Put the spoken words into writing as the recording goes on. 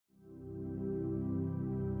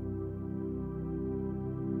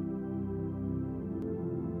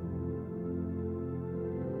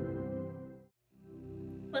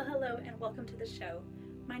Hello and welcome to the show.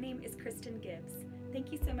 My name is Kristen Gibbs. Thank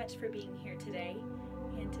you so much for being here today.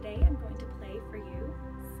 And today I'm going to play for you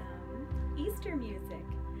some Easter music.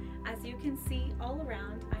 As you can see all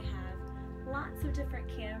around, I have lots of different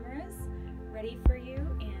cameras ready for you,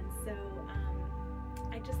 and so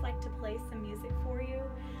I just like to play some music for you,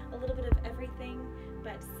 a little bit of everything,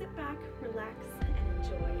 but sit back, relax, and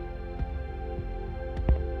enjoy.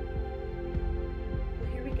 Well,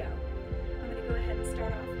 here we go. I'm going to go ahead and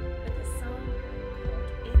start off with a song called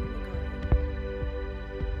In the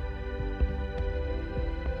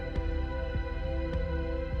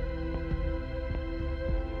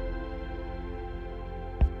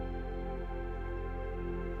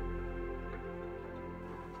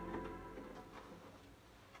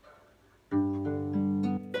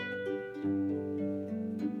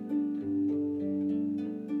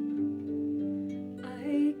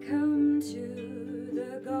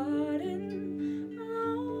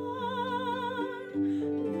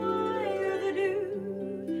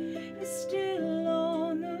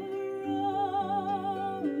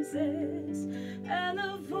and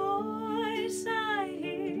the voice I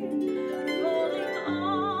hear falling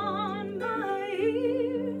on my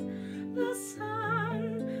ear, the Son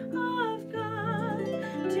of God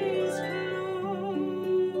discloses,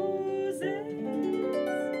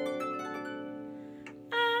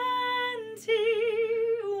 and He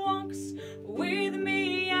walks with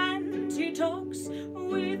me and He talks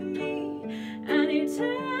with me and He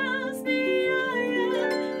tells me I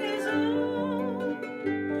am His own.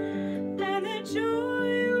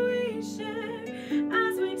 Joy we share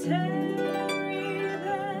as we tarry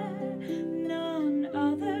there, none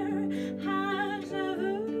other has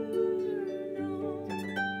ever known.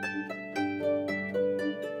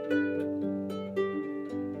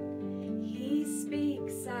 He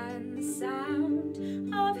speaks and the sound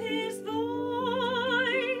of His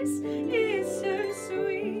voice is so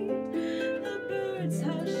sweet, the birds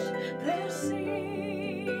hush their singing,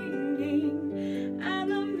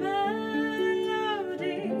 and the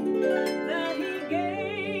that He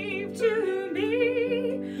gave to me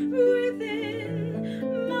within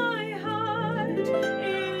my heart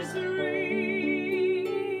is ringing.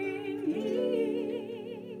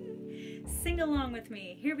 Sing along with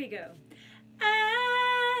me. Here we go.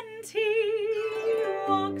 And He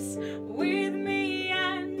walks with me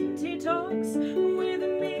and He talks with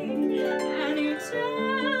me and He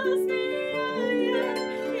tells me I am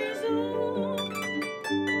His own,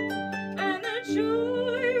 and the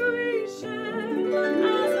joy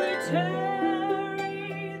as we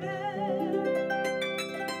tarry there,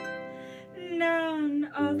 none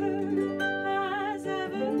other has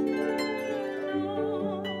ever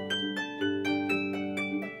known.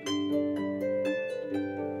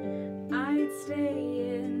 I'd stay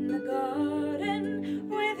in the garden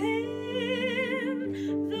with Him,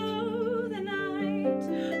 though the night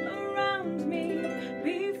around me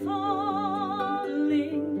be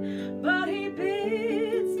falling, but He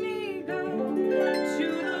bids me go to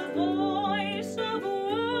the voice of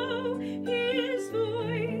woe. His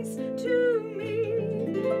voice to me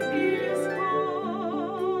is calling,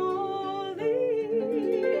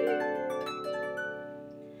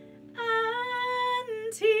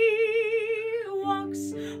 and He walks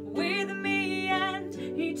with me and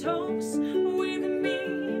He talks with me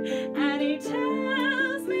and He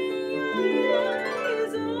tells me I am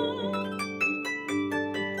His own,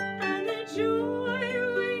 and the joy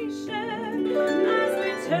we share as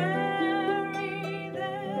we tarry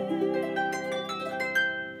there,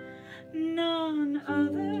 none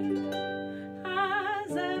other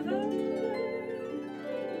has ever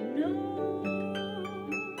known.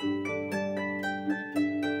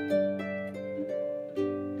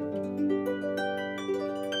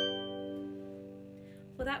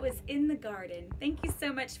 Well, that was In the Garden. Thank you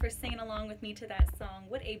so much for singing along with me to that song.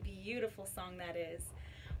 What a beautiful song that is.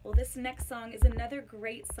 Well, this next song is another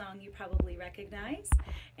great song you probably recognize,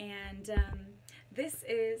 and this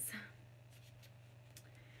is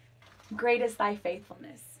Great is Thy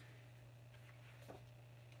Faithfulness.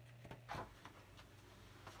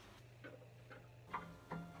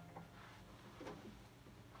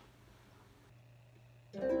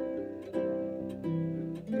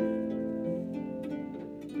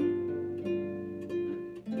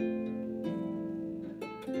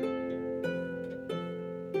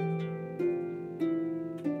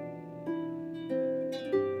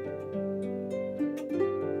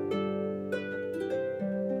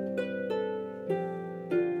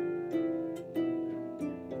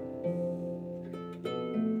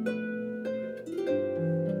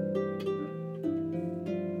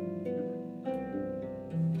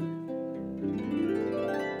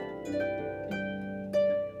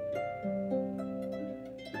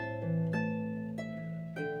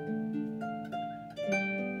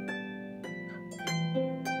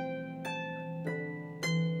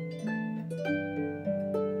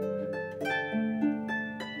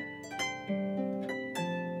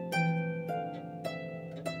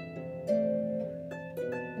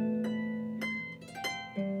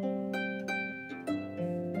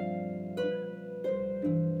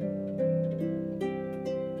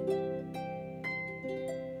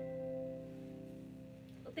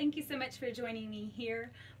 much for joining me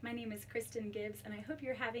here. My name is Kristen Gibbs, and I hope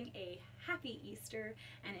you're having a happy Easter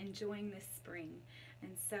and enjoying this spring.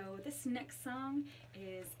 And so this next song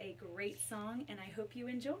is a great song, and I hope you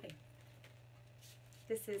enjoy.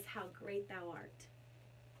 This is How Great Thou Art.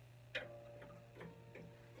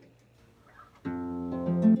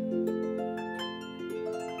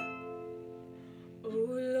 Oh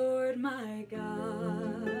Lord my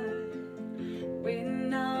God,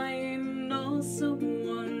 when I in awesome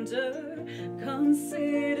wonder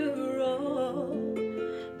consider all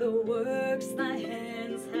the works thy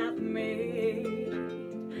hands have made,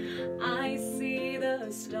 I see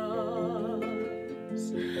the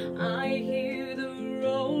stars, I hear the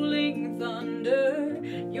rolling thunder,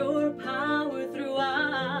 your power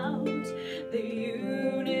throughout the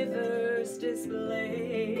universe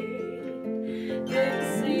displayed.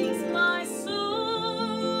 Then sings my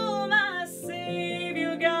soul, my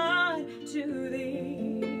Savior God, to thee.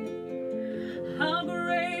 How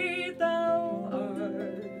great thou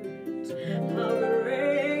art, how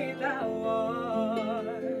great thou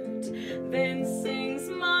art. Then sings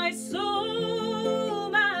my soul,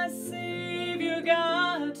 my Savior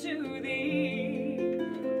God, to thee.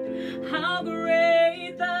 How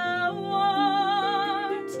great thou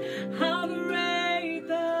art, how great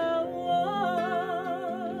thou art.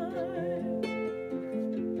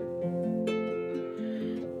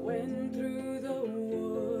 When through the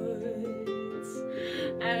woods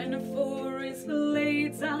and forest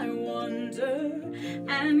glades I wander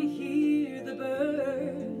and hear the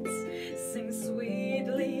birds sing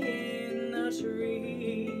sweetly in the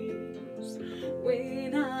trees,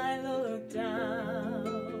 when I look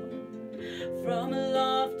down from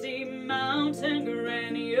lofty mountain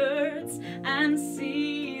grandeurs and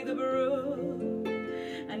see the brook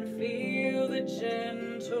and feel the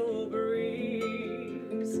gentle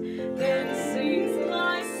breeze, then sings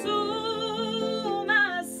my soul,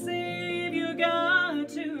 my Savior God,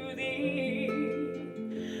 to thee.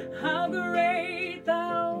 How great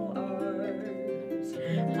thou art,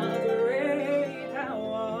 how great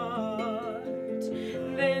thou art.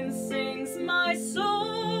 Then sings my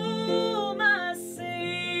soul, my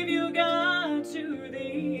Savior God, to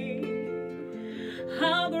thee.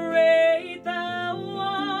 How great thou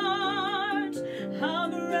art, how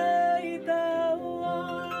great thou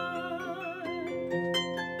art.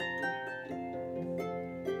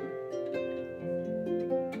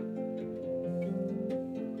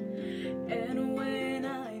 And when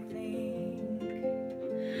I think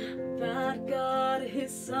that God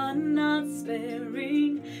his Son not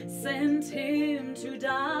sparing sent him to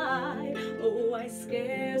die, oh, I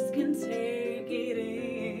scarce can take it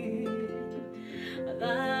in,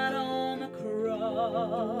 that on the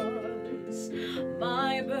cross,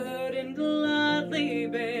 my burden gladly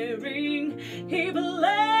bearing, he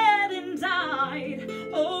bled and died,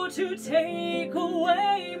 oh, to take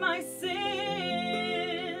away my sin.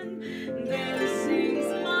 Then sings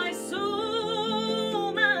my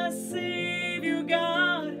soul, my Savior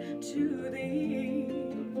God, to thee.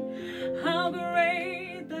 How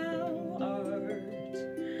great thou art,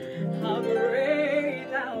 how great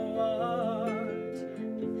thou art.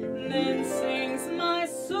 Then sings my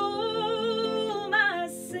soul, my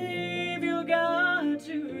Savior God,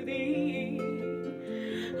 to thee.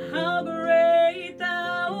 How great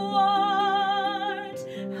thou art,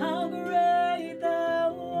 how great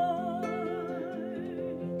thou art.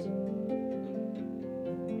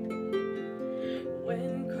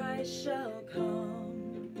 When Christ shall come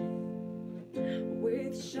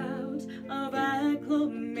with shout of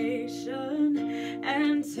acclamation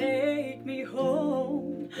and take me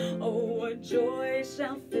home, oh, what joy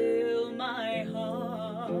shall fill my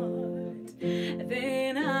heart.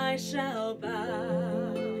 Then I shall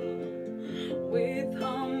bow with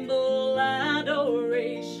humble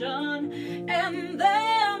adoration and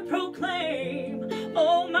then proclaim,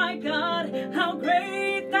 oh my God, how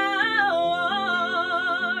great thou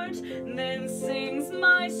art. Then sings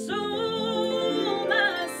my soul,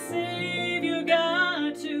 my Savior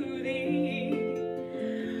God, to thee.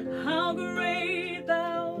 How great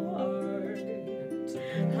thou art,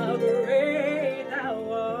 how great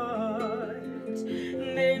thou art.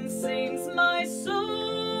 Then sings my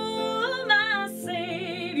soul, my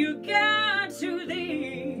Savior God, to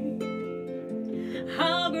thee.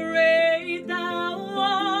 How great thou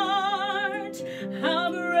art, how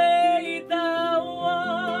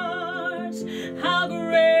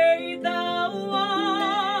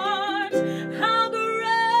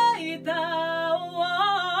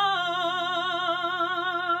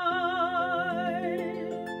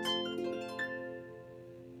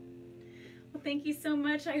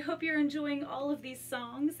much. I hope you're enjoying all of these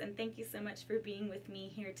songs, and thank you so much for being with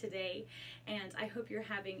me here today. And I hope you're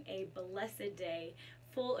having a blessed day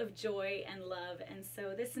full of joy and love. And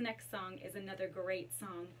so this next song is another great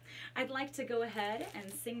song. I'd like to go ahead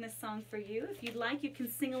and sing this song for you. If you'd like, you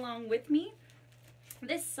can sing along with me.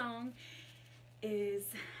 This song is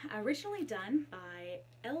originally done by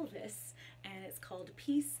Elvis, and it's called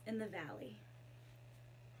Peace in the Valley.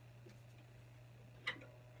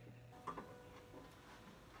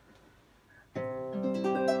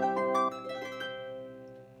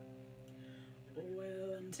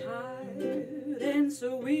 Well, I'm tired and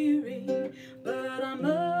so weary, but I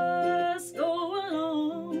must go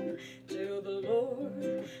along till the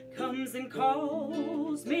Lord comes and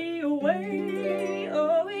calls me away.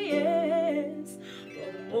 Oh yes,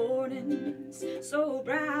 for the morning's so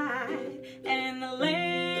bright and the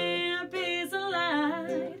lamp is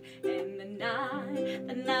alight, and the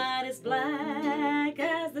night is black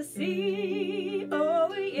as the sea.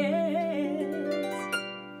 Oh yes,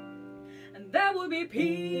 and there will be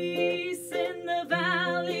peace in the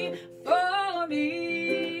valley for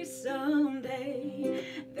me someday.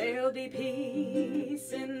 There'll be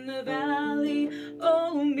peace in the valley,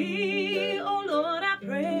 oh me, oh Lord, I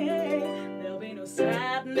pray. There'll be no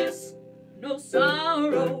sadness, no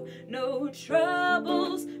sorrow, no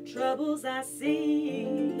troubles I see.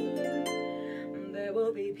 There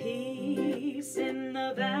will be peace in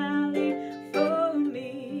the valley for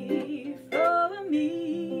me, for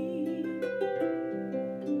me.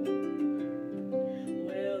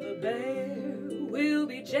 Well, the bear will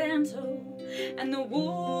be gentle, and the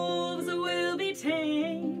wolves will be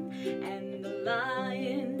tame, and the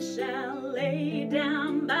lion shall lay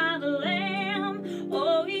down by the lamb.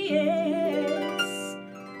 Oh yes.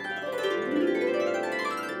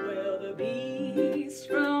 Well, the beast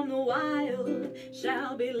from the wild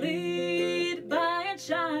shall be led by a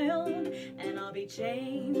child, and I'll be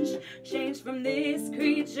changed from this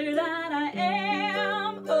creature that I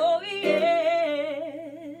am. Oh yes,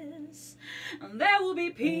 and there will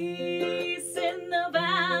be peace in the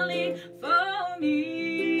valley for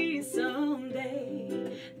me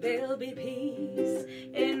someday. There'll be peace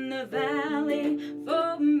in the valley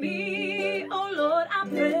for me. Oh Lord, I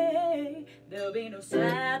pray. There'll be no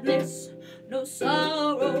sadness, no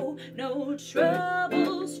sorrow, no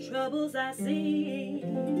troubles I see.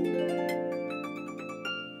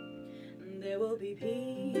 There will be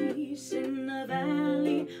peace in the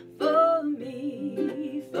valley for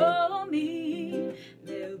me, for me.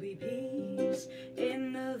 There'll be peace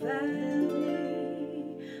in the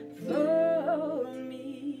valley for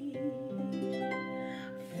me,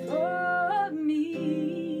 for me.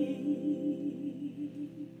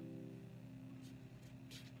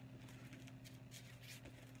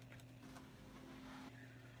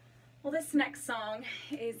 Well, this next song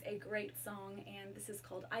is a great song, and this is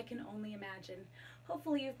called I Can Only Imagine.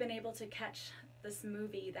 Hopefully you've been able to catch this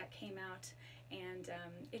movie that came out, and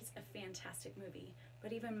it's a fantastic movie.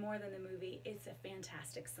 But even more than the movie, it's a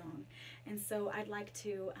fantastic song. And so I'd like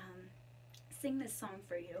to sing this song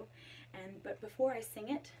for you. But before I sing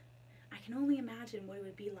it, I can only imagine what it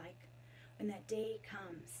would be like when that day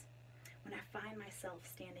comes, when I find myself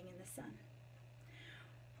standing in the sun.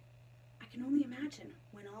 I can only imagine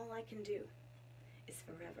when all I can do is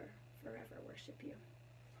forever, forever worship you.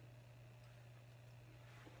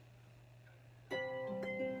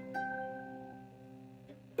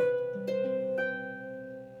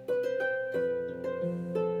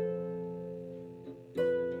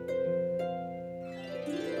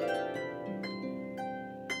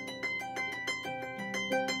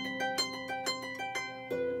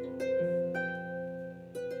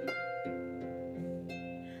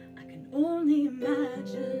 Only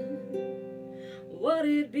imagine what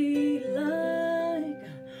it'd be like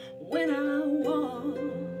when I walk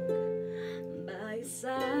by your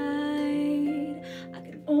side. I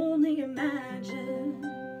can only imagine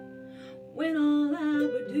when all I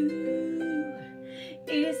would do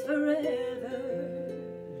is forever,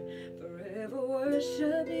 forever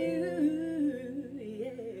worship you.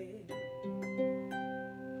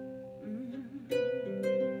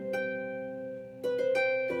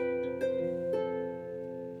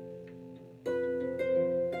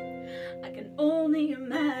 Only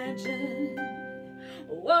imagine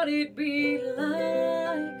what it'd be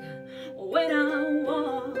like when I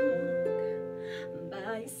walk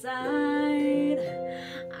by your side.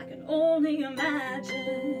 I can only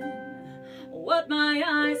imagine what my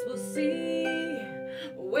eyes will see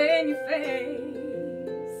when your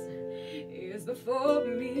face is before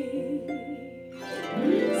me.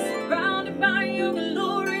 Surrounded by your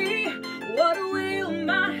glory, what will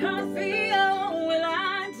my heart feel? Will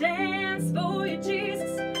I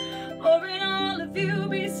of you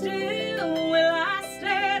be still. Will I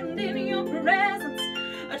stand in your presence?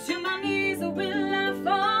 To my knees will I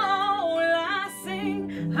fall? Will I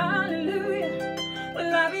sing hallelujah?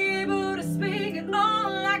 Will I be able to speak it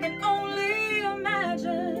all? I can only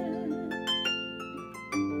imagine.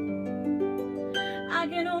 I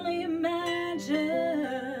can only imagine,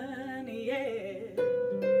 yeah.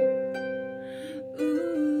 Ooh.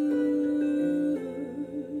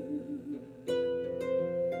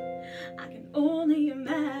 I can only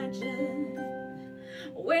imagine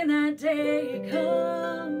when that day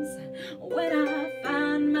comes, when I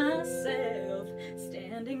find myself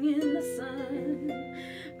standing in the sun.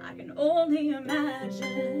 I can only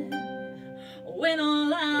imagine when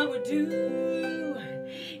all I would do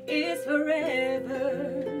is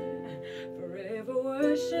forever, forever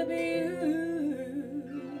worship you.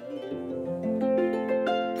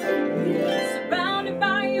 Surrounded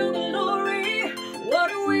by your glory,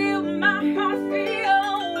 what will my heart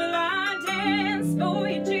feel? Will I dance for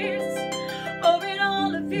you, Jesus? Or in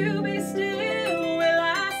all of you be still? Will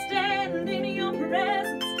I stand in your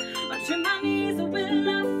presence? Or to my knees will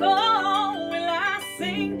I fall? Will I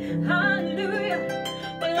sing hallelujah?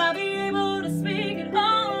 Will I be able to speak it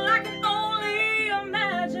all? I can only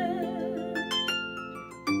imagine.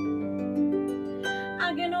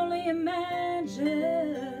 I can only imagine,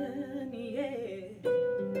 yeah.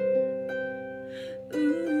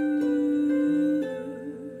 Ooh.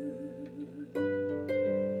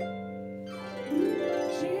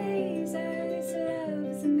 Jesus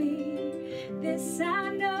loves me, this I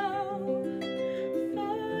know,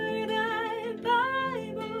 for the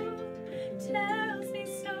Bible tells me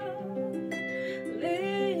so.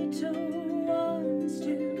 Little ones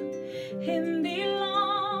to him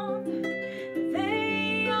belong.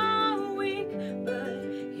 They are weak, but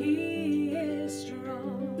he is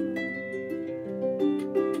strong.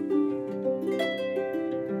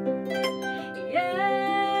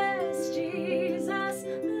 Yes, Jesus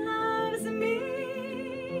loves me.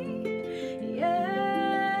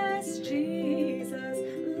 Yes, Jesus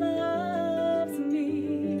loves me.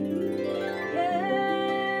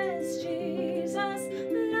 Yes, Jesus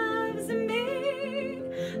loves me.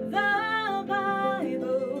 The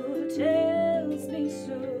Bible tells me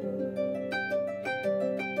so.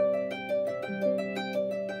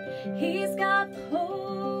 He's got the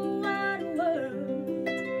whole wide world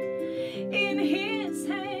in his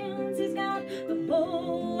hands. He's got the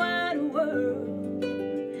whole wide world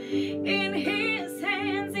in his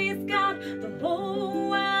hands. He's got the whole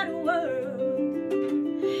wide world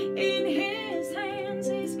in his hands.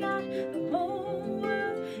 He's got the whole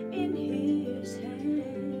world in his hands.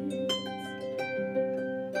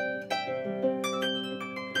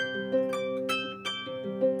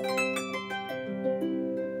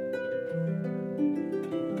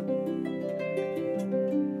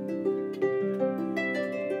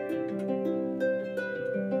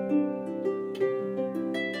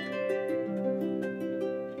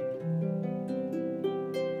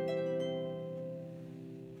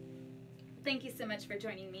 Thank you so much for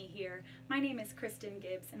joining me here. My name is Kristen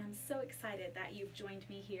Gibbs, and I'm so excited that you've joined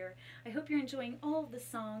me here. I hope you're enjoying all of the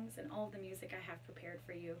songs and all of the music I have prepared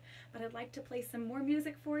for you. But I'd like to play some more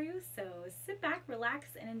music for you, so sit back,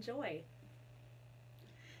 relax, and enjoy.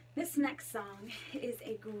 This next song is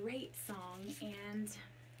a great song, and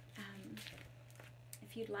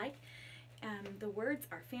if you'd like, the words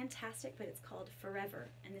are fantastic, but it's called Forever,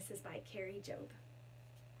 and this is by Carrie Job.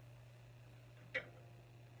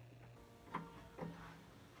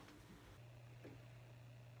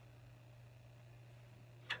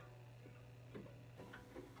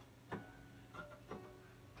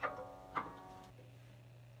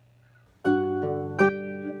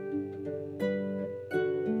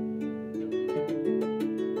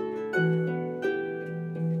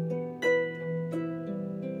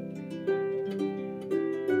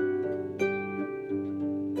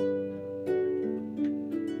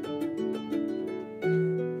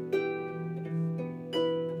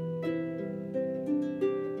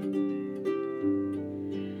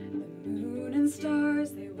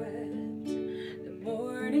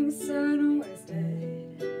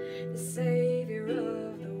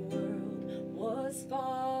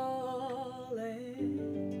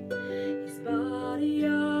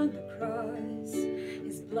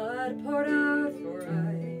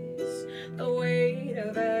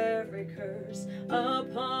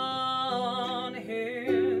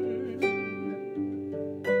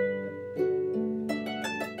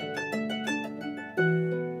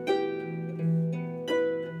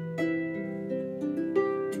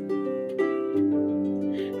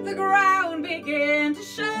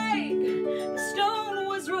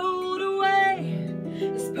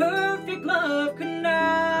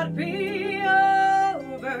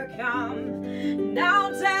 overcome. Now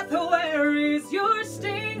death, where is your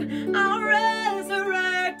sting? Our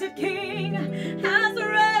resurrected King has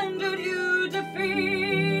rendered you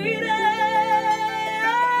defeated.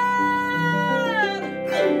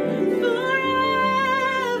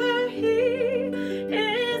 Forever he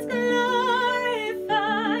is glorified.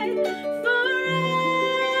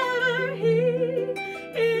 Forever he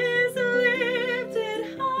is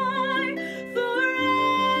lifted high.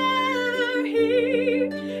 Forever he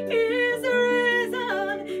is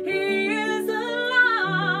risen. He is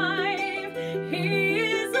alive. He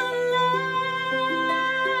is alive.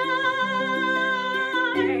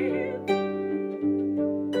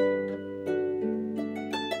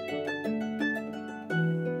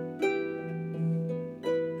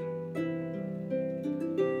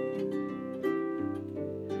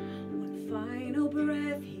 One final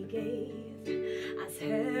breath he gave as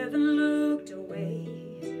heaven looked away.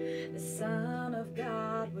 The Son of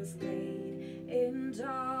God was laid in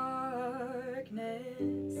darkness.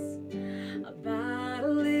 A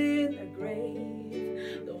battle in the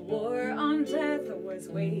grave, the war on death was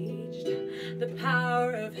waged. The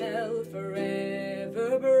power of hell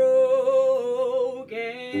forever broken.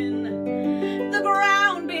 The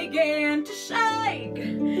ground began to shake,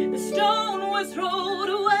 the stone was rolled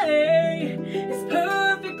away. His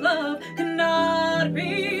perfect love cannot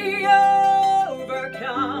be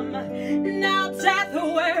overcome. Now death,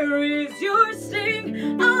 where is your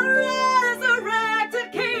sting? Our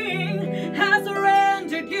resurrected King has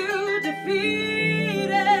rendered you defeated.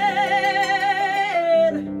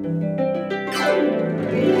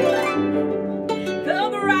 The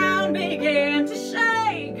ground began to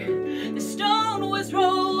shake, the stone was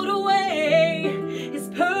rolled away. His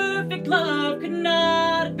perfect love could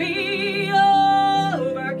not be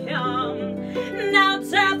overcome. Now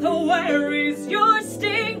death, where is your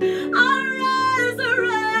sting? Our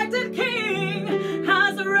resurrected King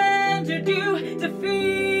has rendered you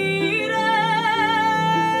defeated.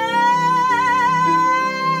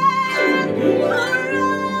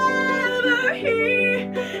 Forever he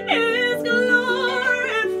is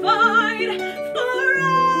glorified.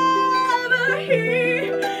 Forever he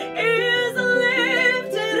is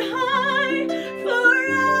lifted high.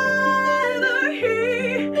 Forever he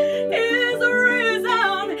is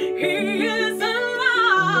risen. He is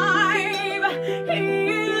alive. He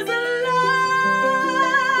is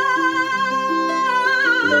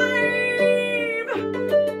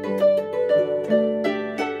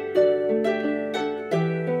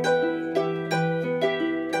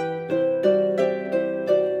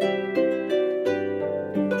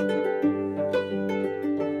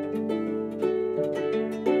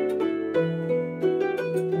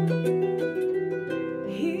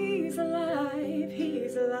He's alive.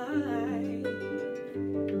 He's alive.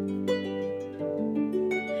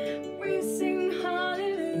 We sing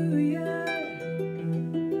hallelujah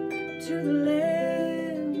to the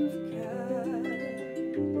Lamb of God.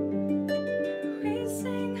 We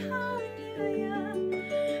sing hallelujah.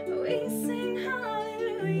 We sing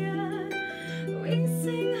hallelujah. We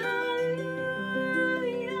sing hallelujah.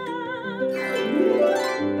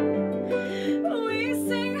 We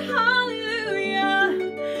sing hallelujah.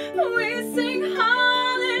 We sing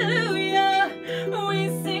hallelujah. We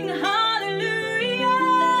sing hallelujah.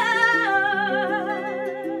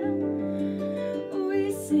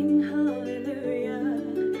 We sing hallelujah.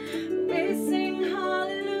 We sing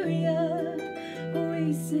hallelujah.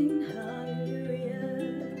 We sing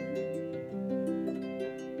hallelujah.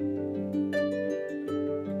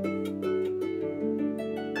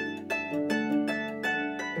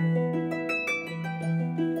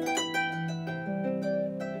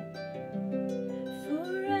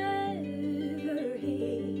 Forever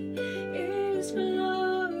he is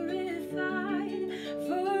glorified.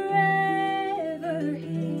 Forever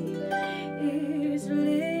he is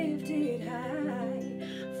lifted high.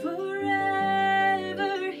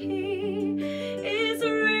 Forever he is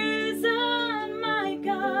risen. My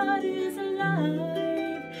God is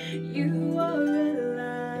alive. You are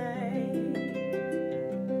alive.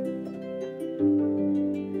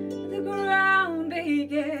 The ground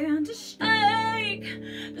began to shake,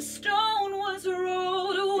 the stone was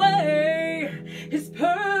rolled away. His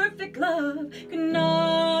perfect love could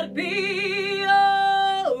not be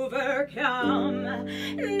overcome.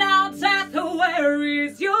 Now death, where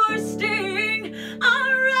is your sting?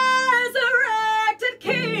 Our resurrected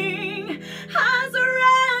King has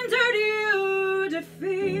rendered you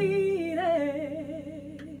defeated.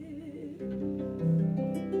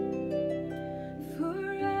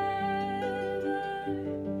 Forever,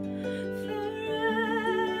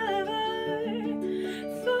 forever,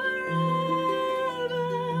 forever.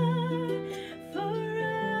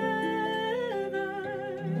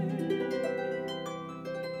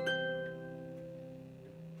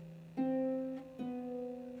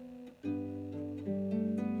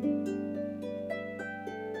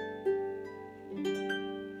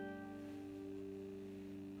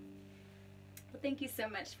 so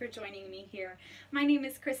much for joining me here. My name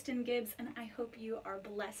is Kristen Gibbs, and I hope you are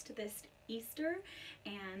blessed this Easter,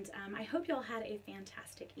 and I hope you all had a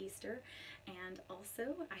fantastic Easter, and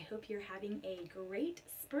also I hope you're having a great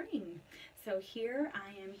spring. So here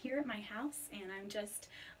I am here at my house, and I'm just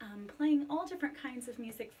playing all different kinds of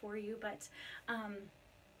music for you, but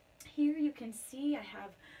here you can see I have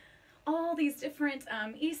all these different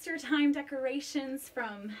Easter time decorations,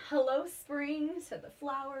 from Hello Spring to the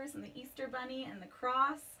flowers and the Easter bunny and the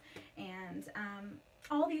cross, and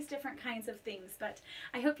all these different kinds of things. But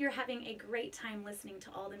I hope you're having a great time listening to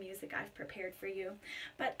all the music I've prepared for you.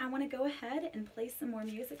 But I want to go ahead and play some more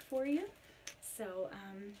music for you. So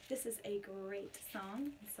this is a great song,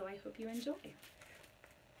 so I hope you enjoy.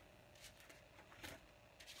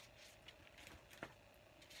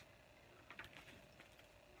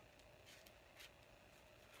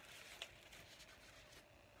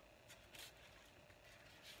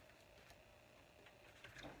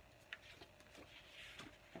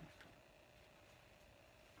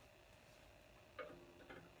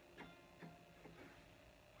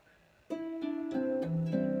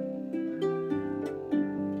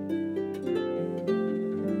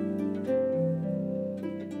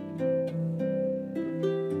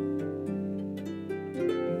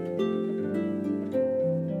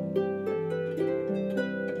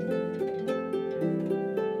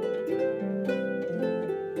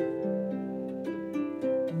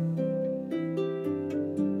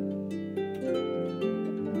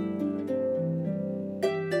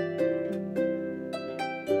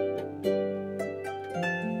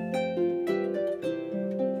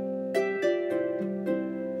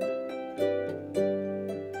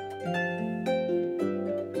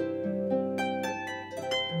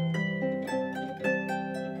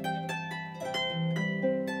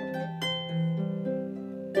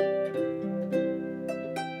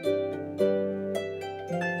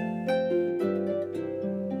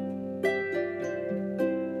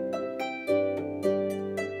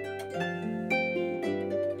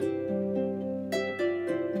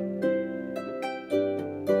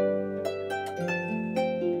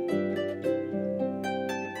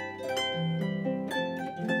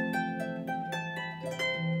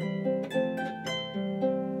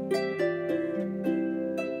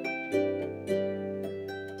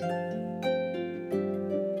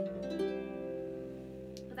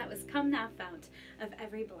 Come Thou Fount of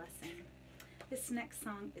Every Blessing. This next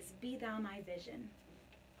song is Be Thou My Vision.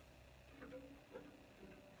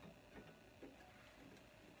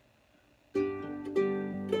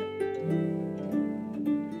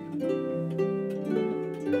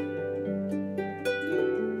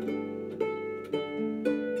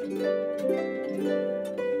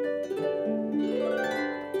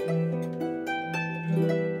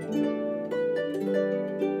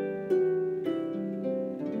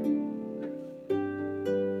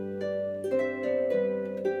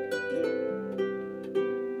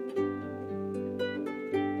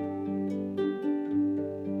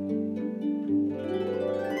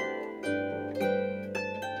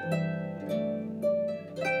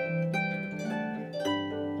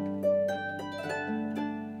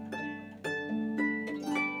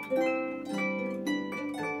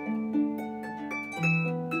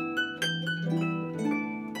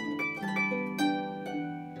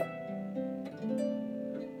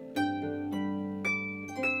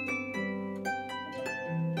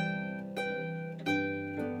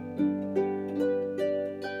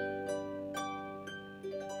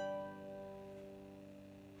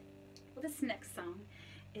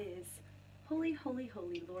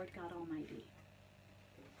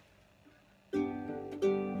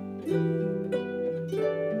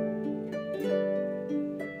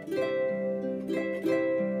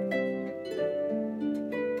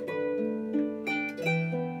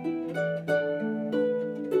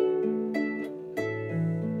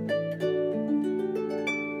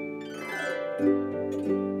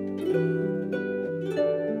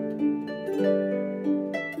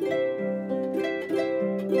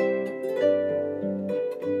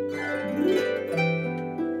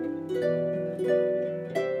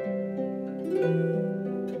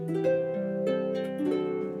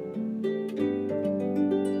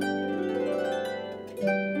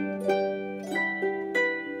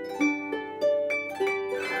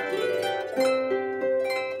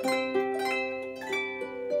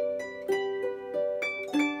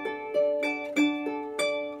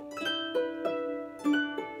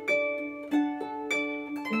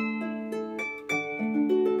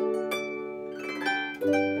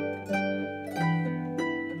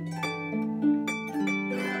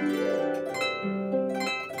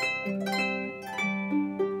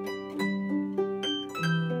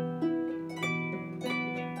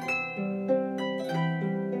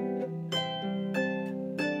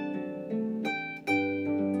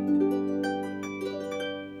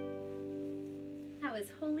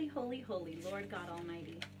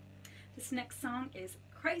 This next song is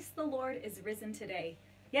Christ the Lord is Risen Today.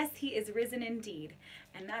 Yes, he is risen indeed,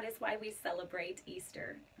 and that is why we celebrate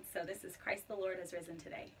Easter. So this is Christ the Lord is Risen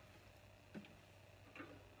Today.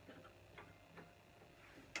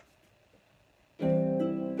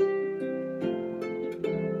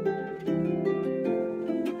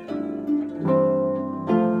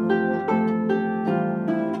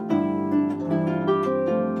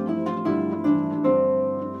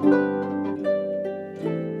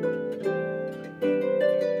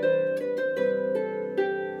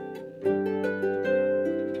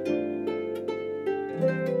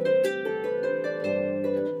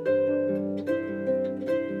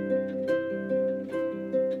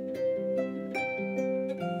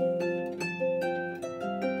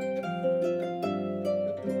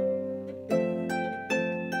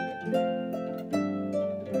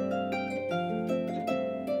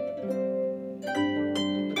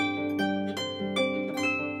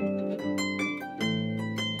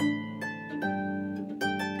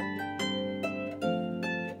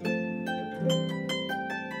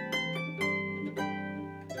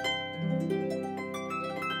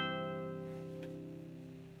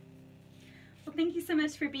 Thank you so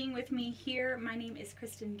much for being with me here. My name is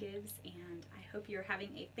Kristen Gibbs, and I hope you're having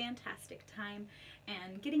a fantastic time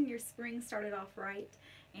and getting your spring started off right.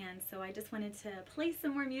 And so I just wanted to play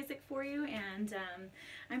some more music for you, and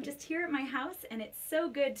I'm just here at my house, and it's so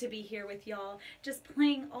good to be here with y'all, just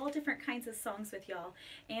playing all different kinds of songs with y'all.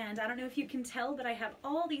 And I don't know if you can tell, but I have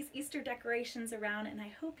all these Easter decorations around, and I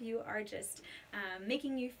hope you are just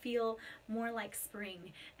making you feel more like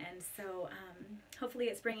spring. And so hopefully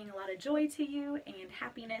it's bringing a lot of joy to you and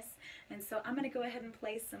happiness. And so I'm going to go ahead and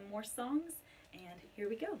play some more songs, and here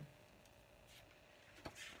we go.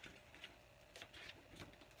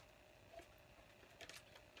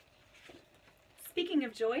 Speaking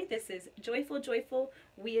of joy, this is Joyful, Joyful,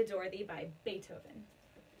 We Adore Thee by Beethoven.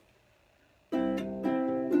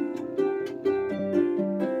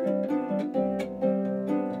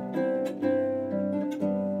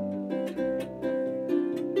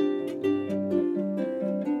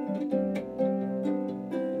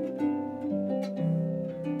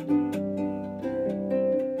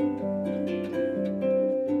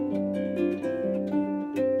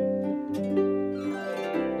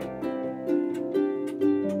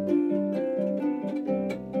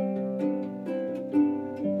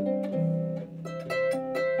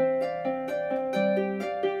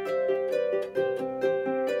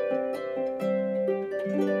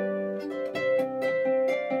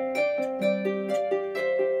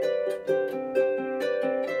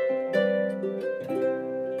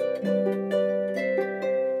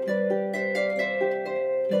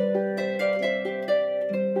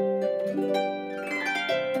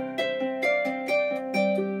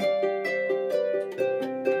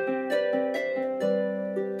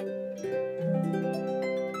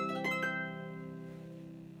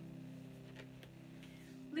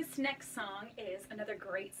 This next song is another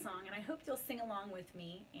great song, and I hope you'll sing along with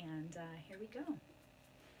me, and here we go.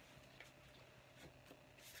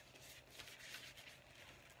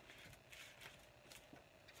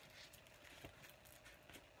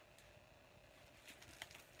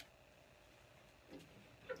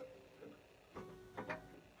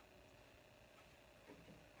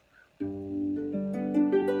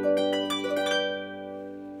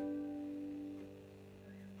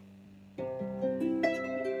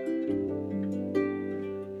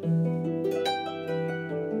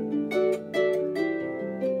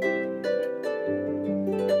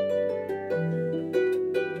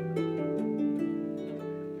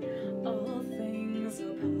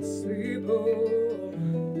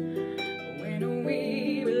 When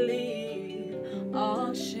we believe,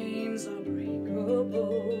 all chains are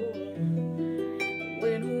breakable.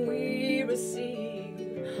 When we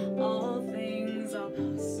receive, all things are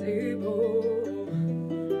possible.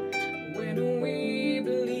 When we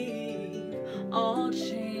believe, all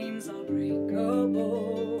chains are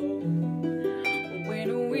breakable.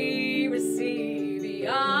 When we receive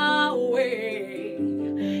Yahweh,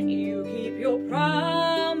 you keep your promises.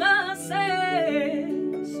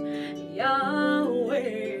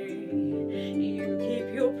 Yahweh, you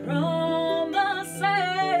keep your promises.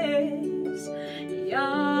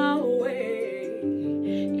 Yahweh,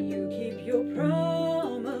 you keep your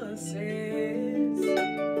promises.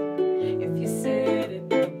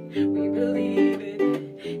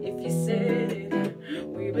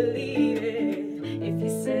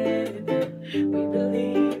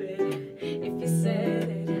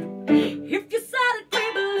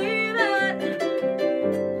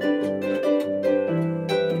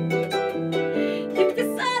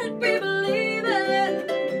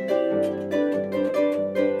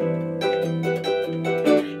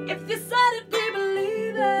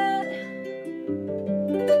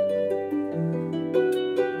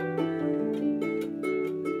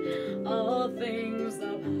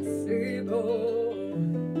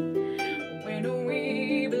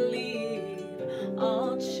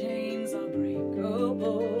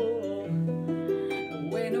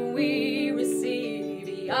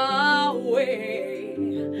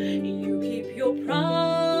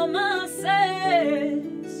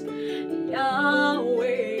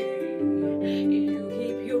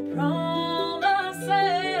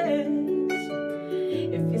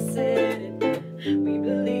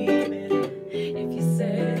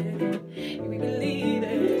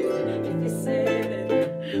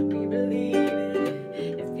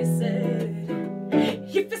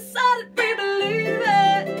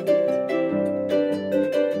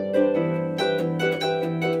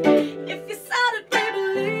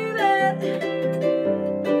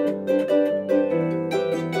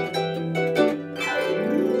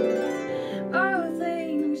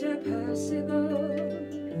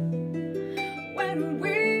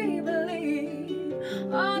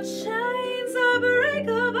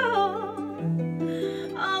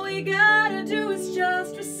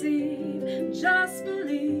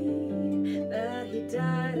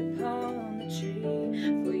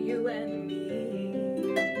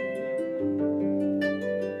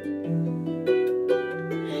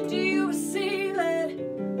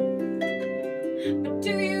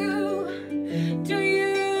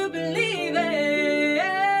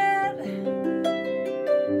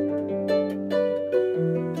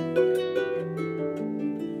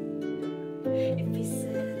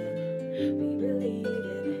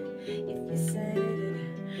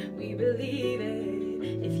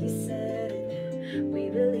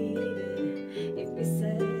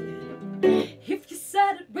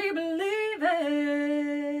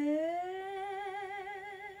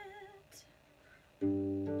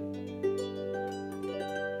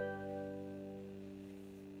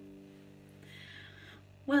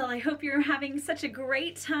 I hope you're having such a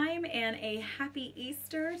great time, and a happy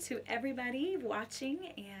Easter to everybody watching,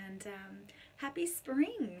 and happy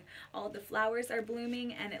spring. All the flowers are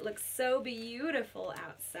blooming and it looks so beautiful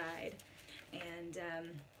outside. And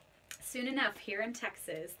soon enough here in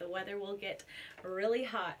Texas, the weather will get really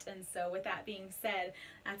hot. And so with that being said,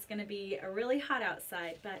 that's going to be really hot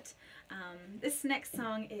outside. But this next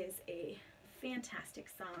song is a fantastic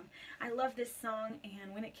song. I love this song,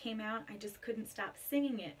 and when it came out, I just couldn't stop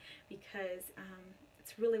singing it because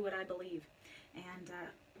it's really what I believe. And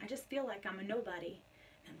I just feel like I'm a nobody,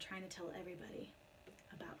 and I'm trying to tell everybody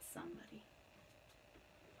about somebody.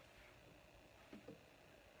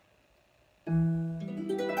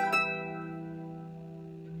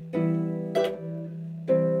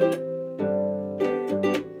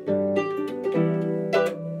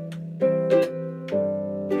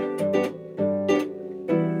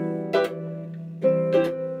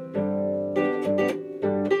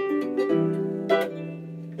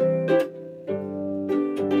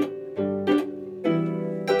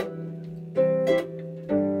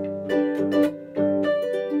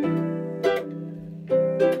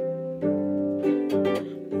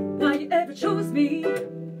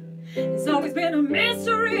 It's always been a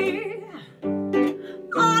mystery. All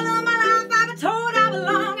of my life I've been told I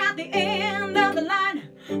belong at the end of the line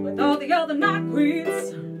with all the other night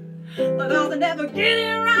queens, but all they never get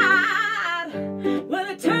it right. Well,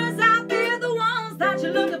 it turns out they're the ones that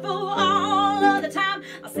you're looking for all of the time.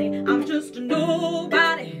 I say I'm just a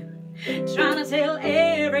nobody, trying to tell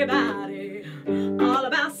everybody all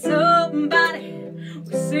about somebody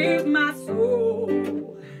who saved my soul.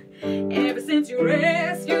 Ever since you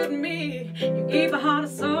rescued me, you gave my heart a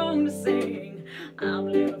song to sing. I'm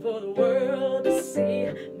living for the world to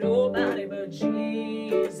see, nobody but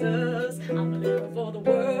Jesus. I'm living for the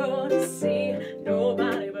world to see,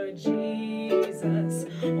 nobody but Jesus.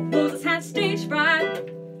 Well, Moses had stage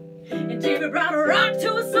fright, and David brought a rock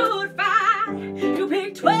to a sword fight. You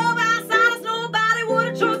picked 12 outsiders nobody would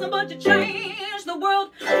have chosen, but you changed the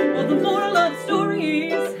world. Well, the moral of the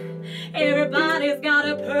story is everybody's got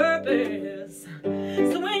a purpose.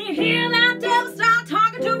 So when you hear that devil start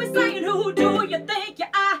talking to me saying, who do you think you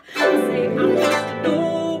are? I say I'm just a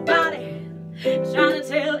nobody, trying to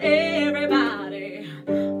tell everybody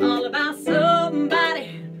all about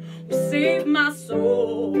somebody who saved my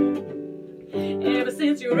soul. Ever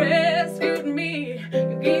since you rescued me,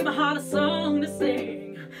 you gave my heart a song to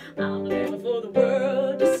sing. I'm living for the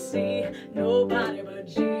world to see, nobody but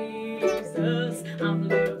Jesus. I'm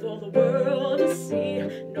living for the world to see,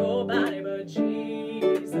 nobody but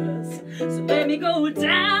Jesus. So let me go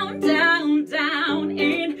down, down, down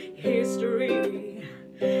in history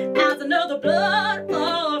as another blood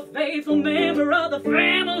or faithful member of the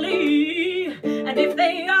family. And if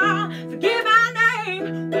they are, forgive my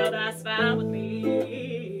name, well, that's fine with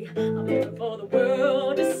me. I'm living for the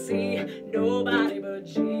world to see, nobody but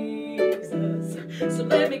Jesus. So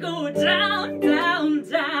let me go down, down,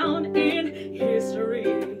 down in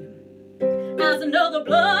history as another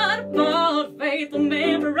blood-bought, faithful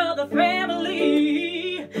member of the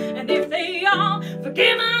family. And if they all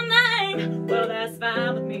forgive my name, well, that's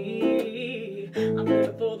fine with me. I'm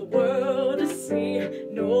living for the world to see,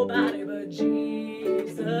 nobody but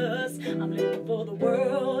Jesus. I'm living for the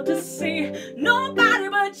world to see, nobody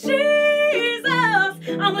but Jesus.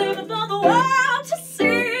 I'm living for the world to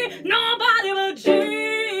see, nobody but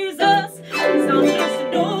Jesus. 'Cause I'm just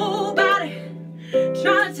a nobody,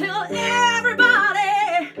 trying to tell everybody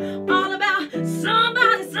all about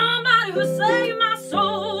somebody, somebody who saved my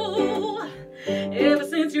soul. Ever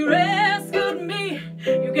since you rescued me,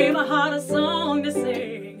 you gave my heart a song to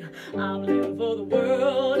sing. I'm living for the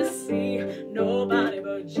world to see, nobody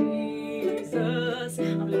but Jesus.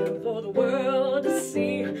 I'm living for the world to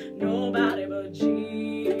see, nobody but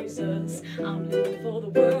Jesus. I'm living for the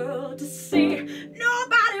world to see,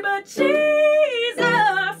 nobody but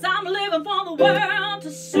Jesus. I'm living for the world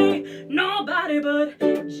to see, nobody but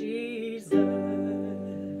Jesus.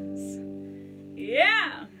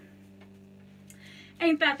 Yeah.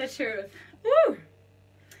 Ain't that the truth? Woo!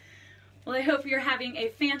 Well, I hope you're having a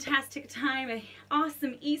fantastic time, an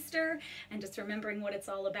awesome Easter, and just remembering what it's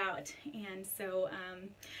all about. And so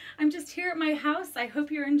I'm just here at my house. I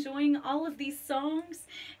hope you're enjoying all of these songs.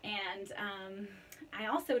 And I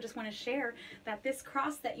also just want to share that this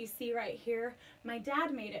cross that you see right here, my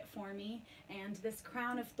dad made it for me. And this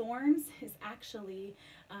crown of thorns is actually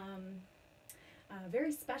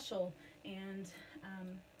very special. And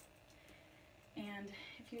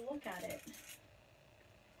if you look at it,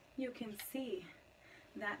 you can see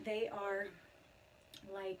that they are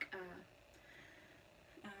like,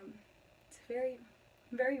 it's very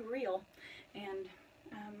very real, and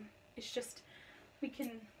it's just, we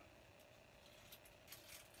can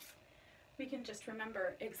just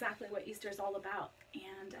remember exactly what Easter is all about,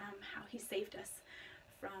 and how he saved us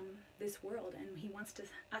from this world, and he wants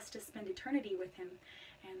us to spend eternity with him.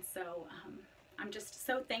 And so I'm just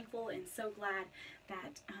so thankful and so glad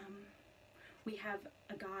that we have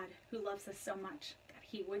a God who loves us so much that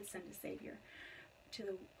he would send a Savior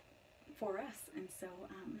for us. And so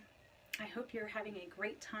I hope you're having a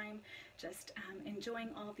great time just enjoying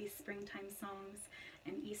all these springtime songs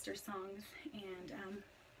and Easter songs. And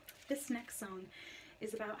this next song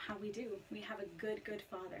is about how we do. We have a good, good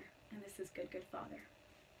Father, and this is Good, Good Father.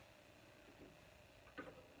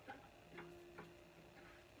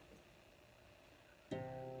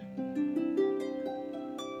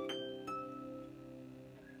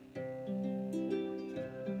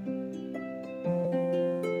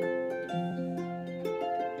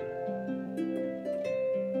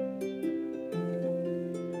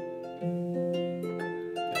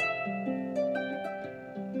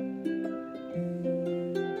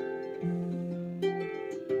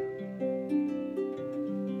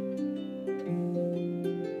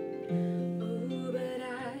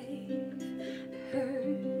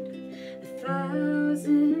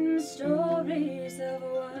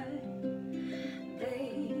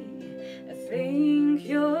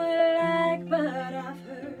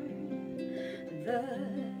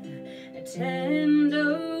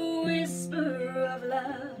 Tender whisper of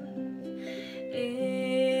love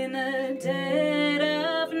in the dead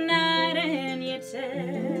of night, and you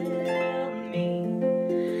tell me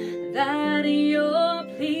that you're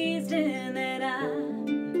pleased and that I'm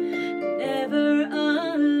never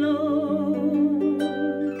alone.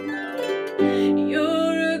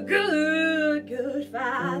 You're a good, good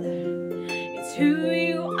Father. It's who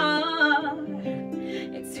you are.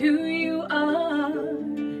 It's who you are.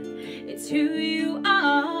 It's who you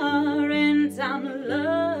are, and I'm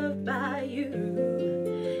loved by you.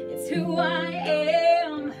 It's who I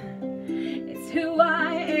am. It's who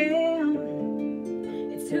I am.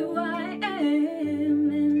 It's who I am,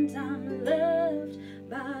 and I'm loved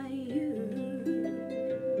by you.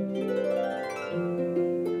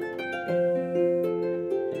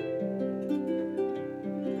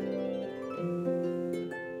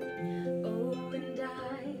 Oh, and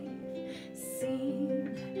I've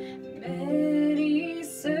seen many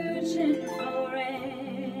searching for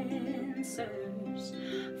answers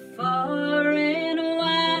far and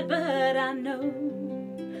wide, but I know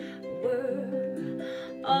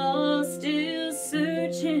we're all still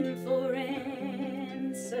searching for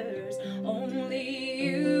answers. Only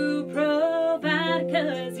you provide,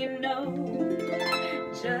 'cause you know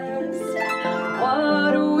just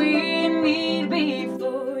what we need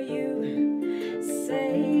before you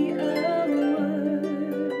say a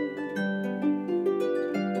word.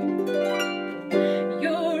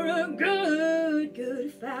 You're a good,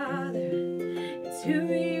 good Father. It's who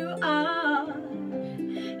you are.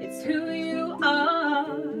 It's who you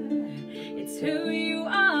are. It's who you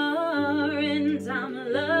are, and I'm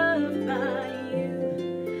loved by you.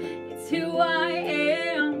 It's who I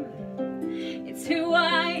am. It's who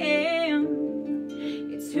I am.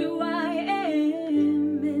 It's who I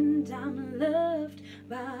am, and I'm loved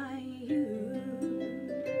by you.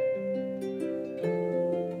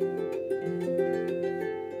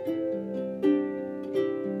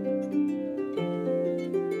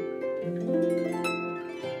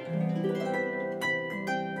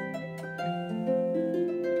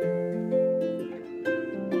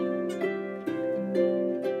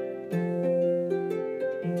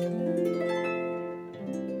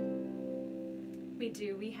 We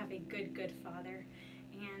do. We have a good, good Father.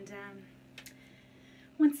 And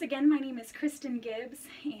once again, my name is Kristen Gibbs,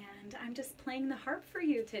 and I'm just playing the harp for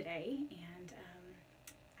you today. And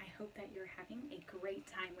I hope that you're having a great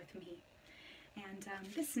time with me. And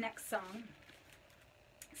this next song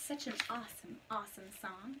is such an awesome, awesome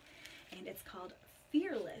song, and it's called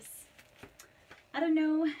Fearless. I don't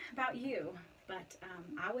know about you, but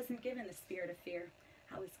I wasn't given the spirit of fear.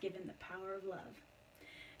 I was given the power of love.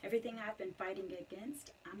 Everything I've been fighting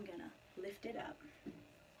against, I'm gonna lift it up.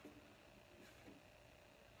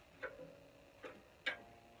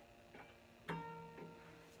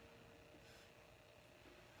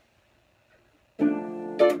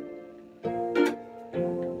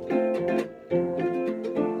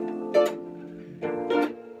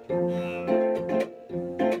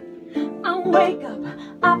 I wake up,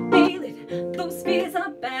 I feel it, those fears are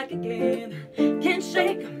back again. Can't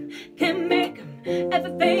shake them, can't make them ever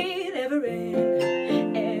fade, ever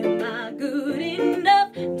end.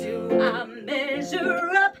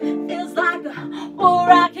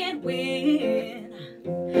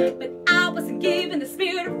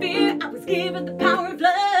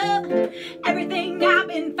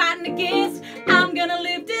 gonna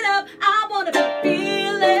lift it up. I wanna be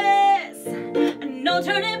fearless. No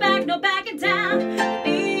turning back, no backing down.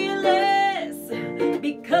 Fearless,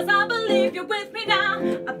 because I believe you're with me now.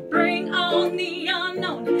 I bring on the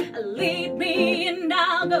unknown. Lead me and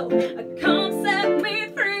I'll go. Come set me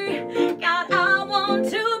free. God, I want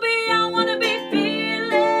to be, I want to be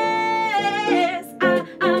fearless.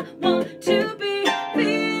 I want to be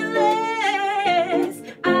fearless.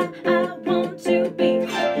 I want to be.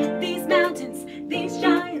 These mountains, these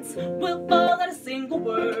giants will fall at a single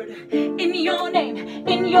word. In your name,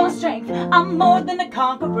 in your strength, I'm more than a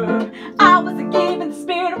conqueror. I wasn't given the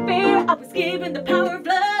spirit of fear, I was given the power of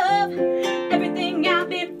love. Everything I've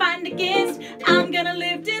been fighting against, I'm gonna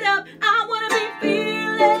lift it up. I wanna be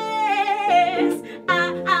fearless.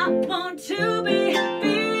 I want to be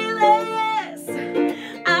fearless.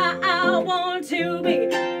 I want to be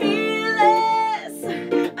fearless.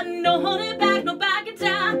 No holding back, no backing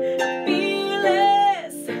down.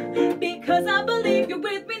 Fearless, because I believe you're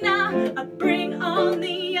with me now. I bring on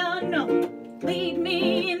the unknown. Lead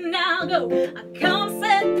me and I'll go. Come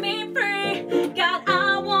set me free. God,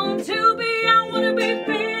 I want to be, I want to be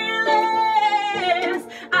fearless.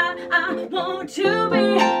 I want to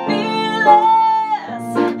be fearless.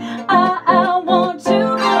 I want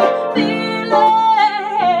to be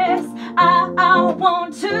fearless. I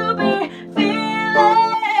want to be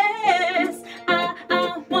fearless. I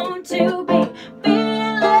want to be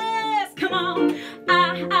fearless. Come on.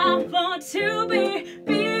 I want to be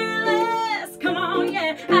fearless. Come on,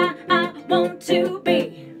 yeah. I want to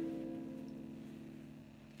be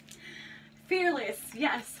fearless.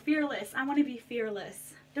 Yes, fearless. I want to be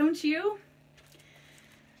fearless. Don't you?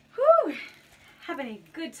 Whew. Having a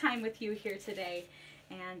good time with you here today.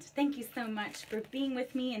 And thank you so much for being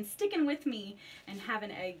with me and sticking with me and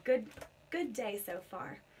having a good day so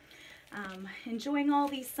far. Enjoying all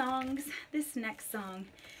these songs. This next song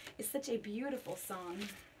is such a beautiful song.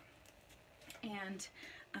 And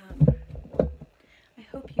I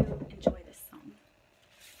hope you enjoy this song.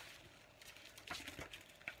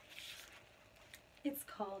 It's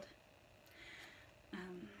called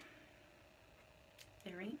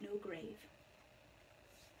There Ain't No Grave.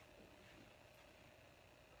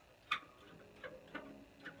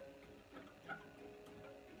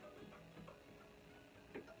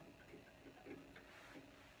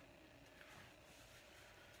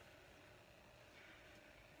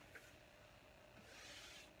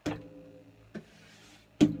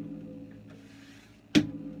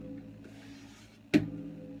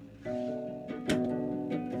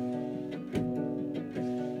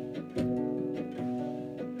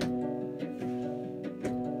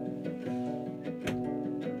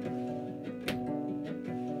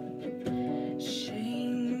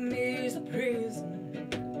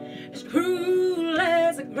 Cruel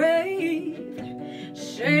as a grave.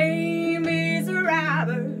 Shame is a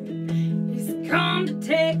robber. He's come to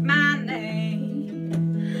take my name.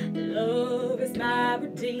 Love is my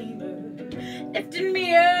redeemer, lifting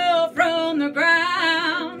me up from the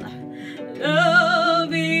ground.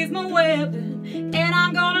 Love is my weapon, and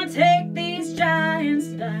I'm gonna take these giants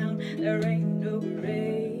down. There ain't no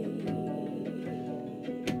grave.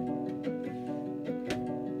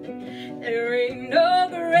 There ain't no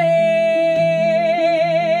grave.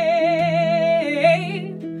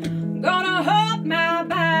 Gonna hold my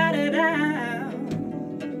body down.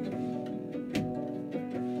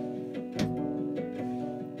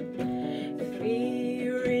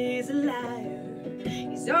 Fear is a liar.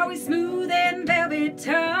 He's always smooth and velvet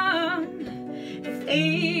tongue.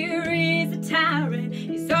 Fear is a tyrant.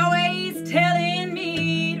 He's always telling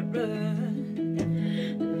me to run.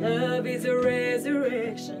 Love is a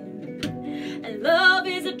resurrection. And love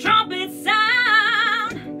is a trumpet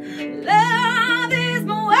sound. Love is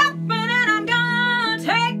my weapon, and I'm gonna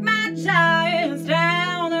take my giants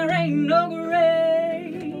down. There ain't no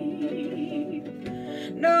grave.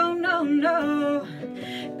 No, no, no.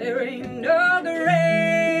 There ain't no grave.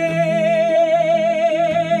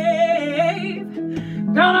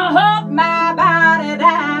 Gonna hold my body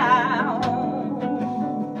down.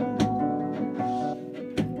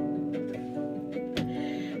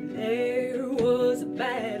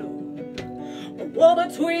 War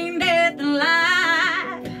between death and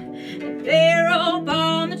life, and there up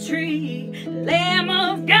on the tree, the Lamb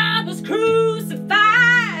of God was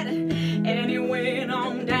crucified, and he went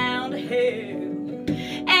on down to hell,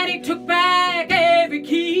 and he took back every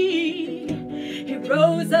key. He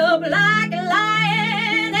rose up like a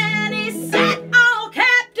lion, and he set all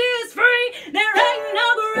captives free. There ain't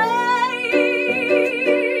no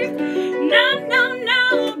grave. No, no,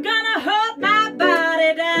 no, gonna hold my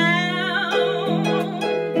body down.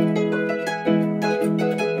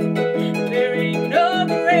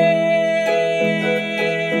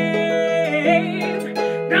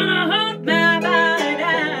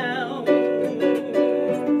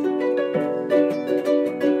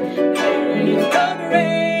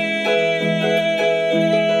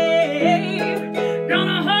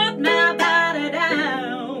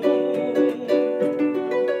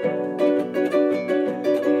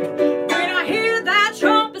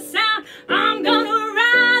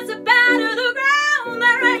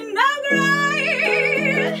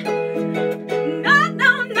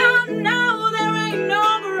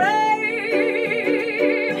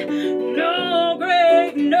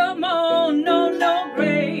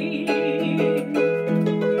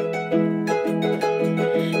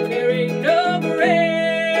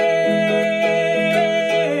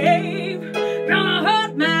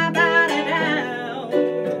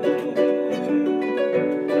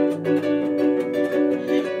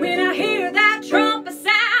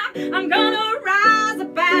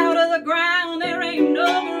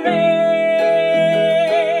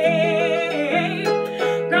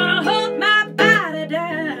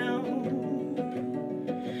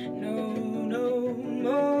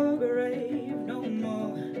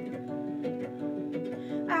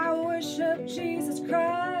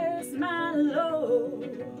 no,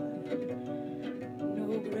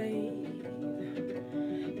 no grave,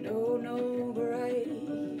 no, no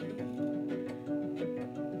grave.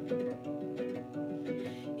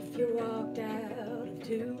 If you walked out of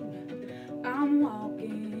tune, I'm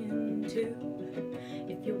walking too.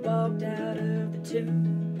 If you walked out of the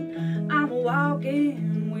tomb, I'm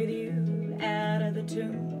walking with you out of the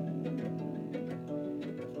tomb.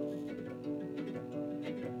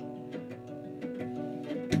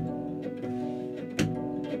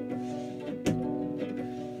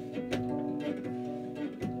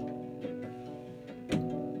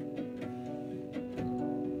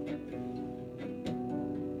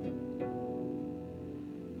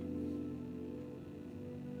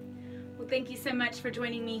 Thank you so much for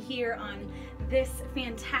joining me here on this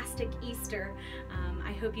fantastic Easter.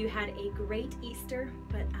 I hope you had a great Easter,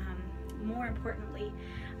 but more importantly,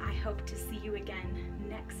 I hope to see you again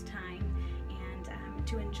next time and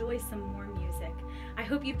to enjoy some more music. I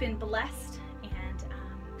hope you've been blessed, and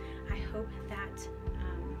I hope that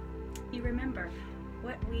you remember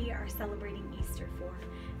what we are celebrating Easter for.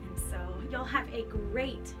 And so y'all have a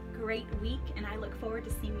great, great week, and I look forward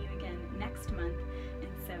to seeing you again next month. And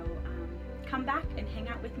so come back and hang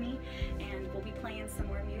out with me, and we'll be playing some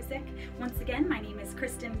more music. Once again, my name is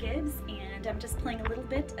Kristen Gibbs, and I'm just playing a little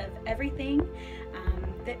bit of everything.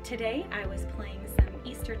 That today I was playing some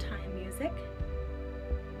Easter time music.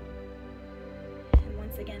 And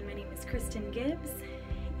once again, my name is Kristen Gibbs,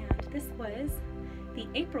 and this was the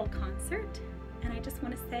April concert. And I just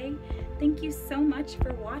want to say thank you so much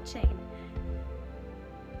for watching.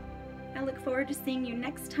 I look forward to seeing you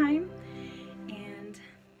next time, and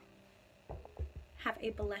have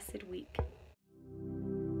a blessed week.